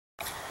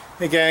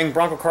Hey gang,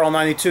 Bronco Carl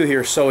 92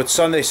 here. So it's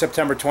Sunday,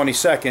 September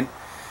 22nd.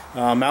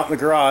 I'm out in the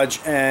garage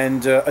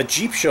and a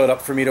Jeep showed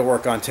up for me to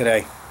work on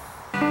today.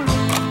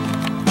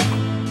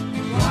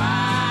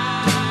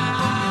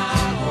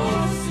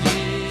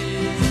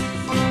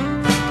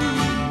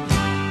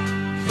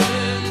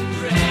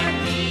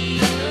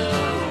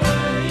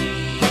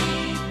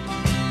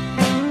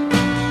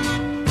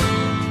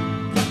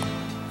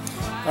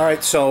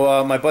 Alright,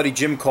 so my buddy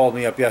Jim called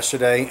me up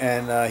yesterday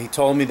and he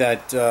told me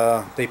that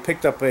they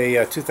picked up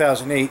a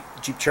 2008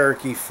 Jeep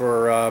Cherokee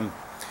for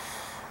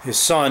his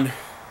son,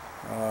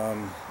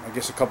 I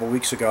guess a couple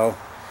weeks ago,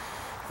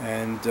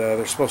 and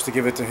they're supposed to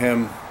give it to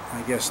him,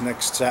 I guess,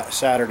 next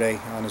Saturday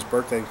on his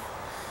birthday.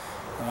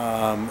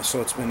 So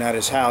it's been at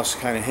his house,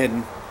 kind of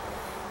hidden,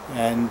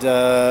 and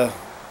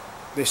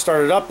they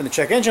started up and the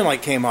check engine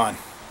light came on.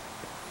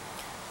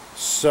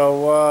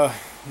 So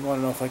you want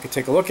to know if I could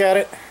take a look at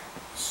it?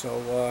 So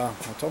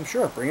I told him,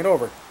 sure, bring it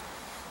over.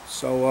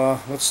 So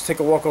let's take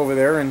a walk over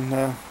there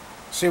and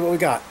see what we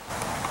got.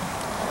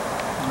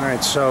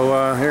 Alright,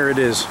 so here it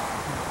is.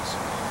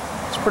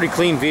 It's a pretty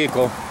clean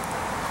vehicle.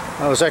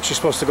 I was actually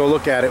supposed to go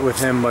look at it with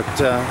him, but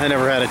I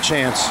never had a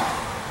chance.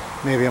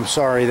 Maybe I'm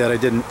sorry that I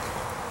didn't.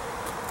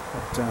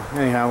 But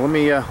anyhow, let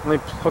me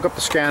hook up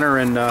the scanner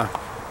and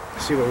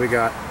see what we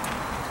got.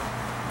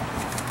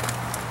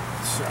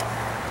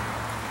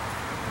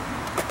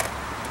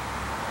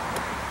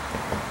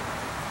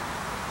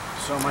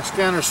 So my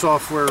scanner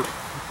software,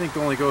 I think,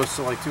 only goes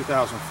to like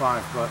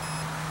 2005, but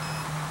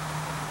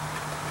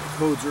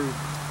codes are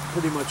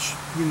pretty much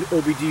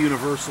OBD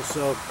universal,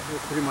 so they're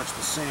pretty much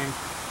the same.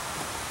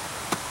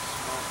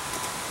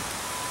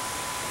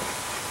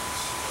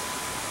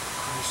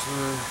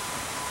 Chrysler.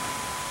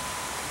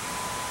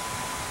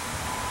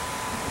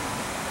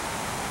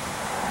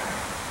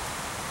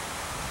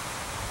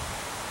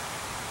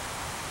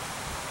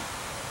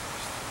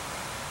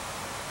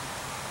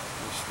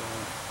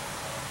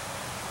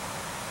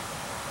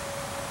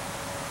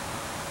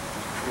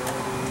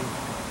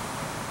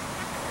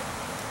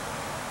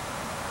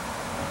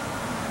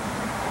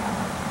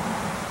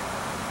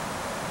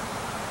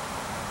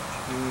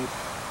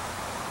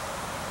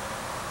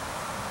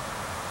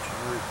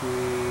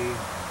 Cherokee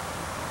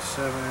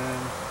 7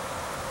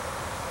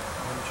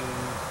 engine.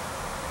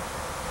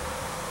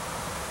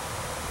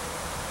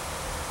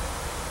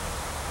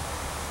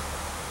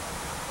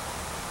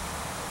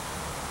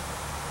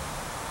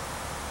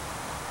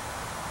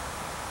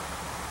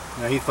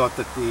 Now he thought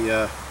that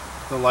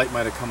the light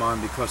might have come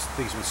on because the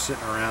thing's been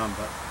sitting around,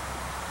 but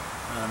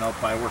I don't know.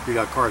 By work we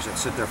got cars that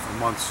sit there for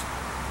months,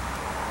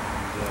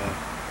 and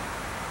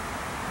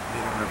they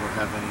don't ever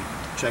have any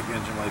check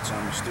engine lights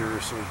on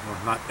mysteriously. Well,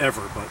 not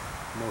ever, but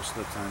most of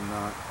the time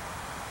not.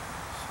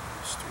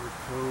 So, stored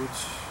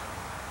codes.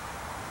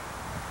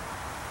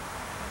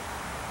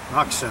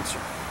 Knock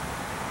sensor.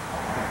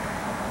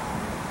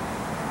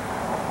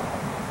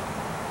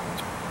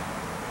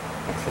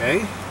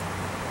 Okay.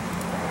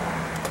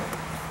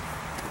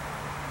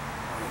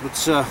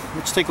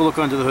 Let's take a look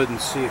under the hood and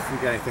see if we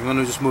got anything. I'm going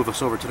to just move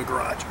us over to the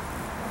garage.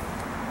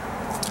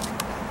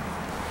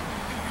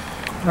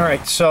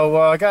 Alright, so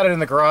I got it in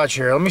the garage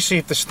here. Let me see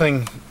if this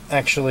thing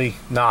actually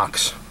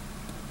knocks.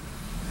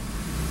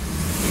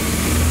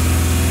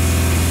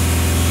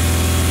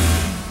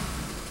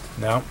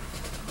 No.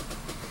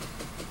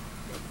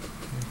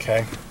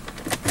 Okay.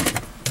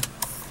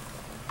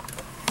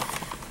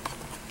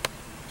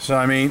 So,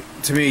 I mean,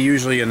 to me,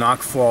 usually a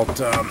knock fault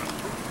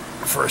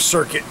for a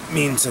circuit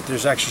means that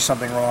there's actually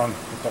something wrong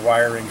with the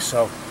wiring.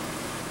 So,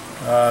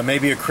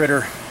 maybe a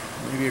critter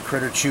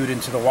chewed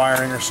into the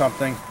wiring or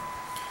something.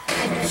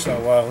 So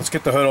let's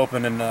get the hood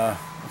open and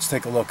let's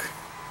take a look.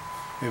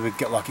 Maybe we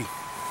get lucky.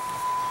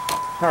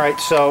 Alright,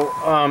 so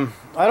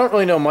I don't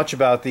really know much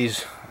about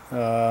these,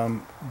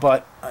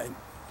 but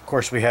of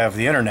course we have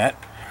the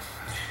internet.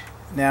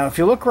 Now if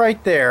you look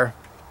right there,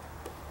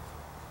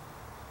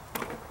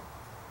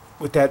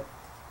 with that,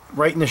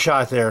 right in the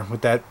shot there,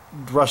 with that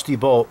rusty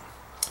bolt,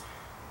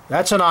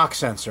 that's a knock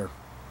sensor.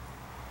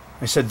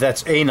 I said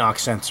that's a knock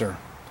sensor.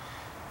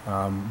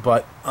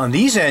 But on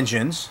these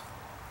engines,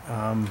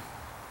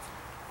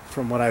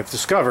 from what I've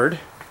discovered,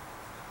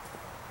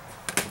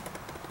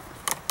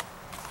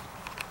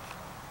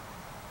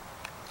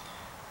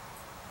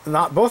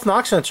 both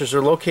knock sensors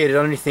are located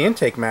underneath the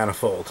intake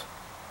manifold.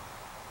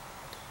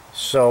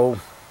 So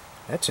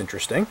that's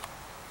interesting.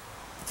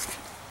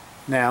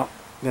 Now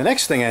the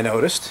next thing I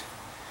noticed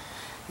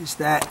is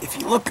that if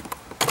you look,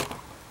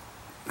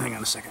 hang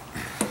on a second.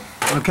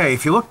 Okay,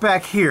 if you look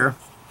back here,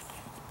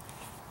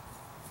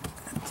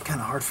 it's kind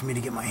of hard for me to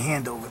get my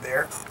hand over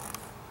there,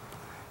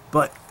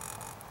 but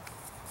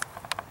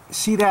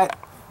see that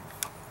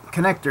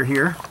connector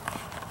here?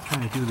 I'm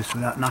trying to do this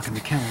without knocking the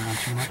camera around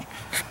too much.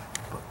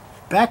 But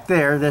back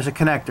there, there's a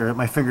connector that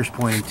my finger's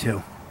pointing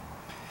to.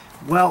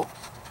 Well,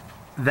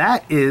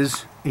 that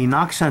is a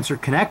knock sensor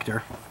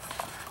connector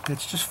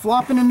that's just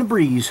flopping in the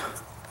breeze.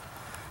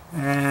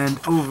 And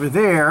over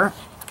there,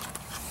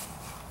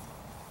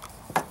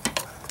 I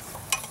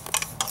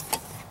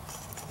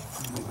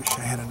wish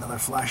I had another another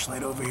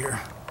flashlight over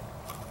here.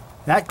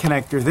 That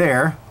connector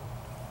there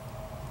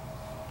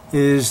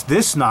is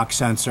this knock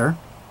sensor,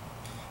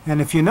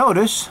 and if you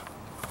notice,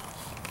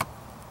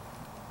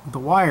 the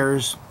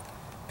wires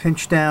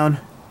pinch down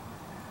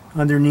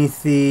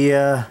underneath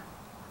the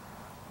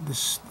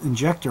this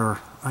injector.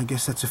 I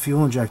guess that's a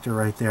fuel injector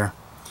right there.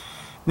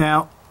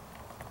 Now,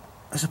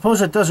 I suppose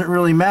that doesn't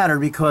really matter,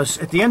 because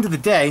at the end of the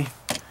day,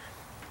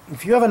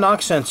 if you have a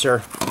knock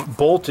sensor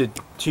bolted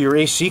to your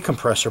AC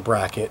compressor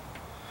bracket,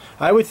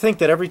 I would think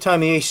that every time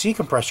the AC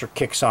compressor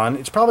kicks on,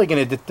 it's probably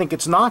going to think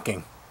it's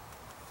knocking.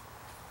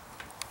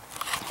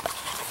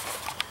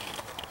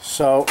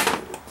 So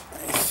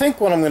I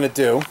think what I'm going to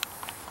do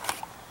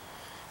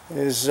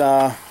is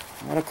I'm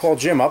going to call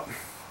Jim up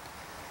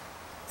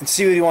and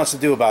see what he wants to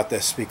do about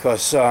this,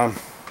 because it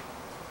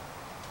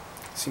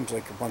seems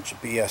like a bunch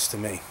of BS to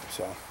me.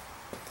 So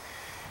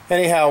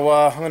anyhow,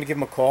 I'm going to give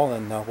him a call,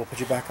 and we'll put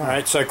you back on.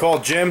 Alright, so I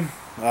called Jim.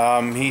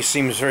 He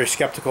seems very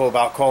skeptical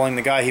about calling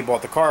the guy he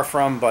bought the car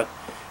from, but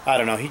I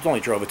don't know, he only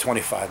drove it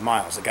 25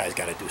 miles. The guy's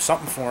got to do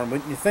something for him,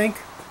 wouldn't you think?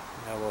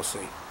 Yeah, we'll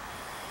see.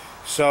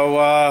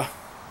 So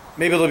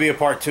maybe there'll be a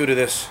part 2 to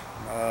this,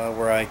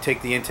 where I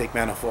take the intake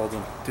manifold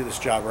and do this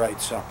job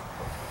right. So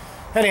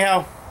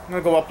anyhow, I'm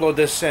going to go upload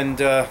this, and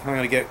I'm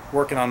going to get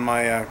working on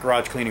my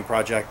garage cleaning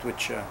project,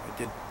 which I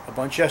did a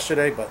bunch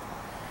yesterday, but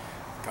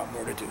got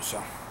more to do.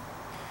 So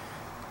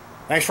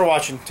thanks for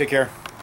watching. Take care.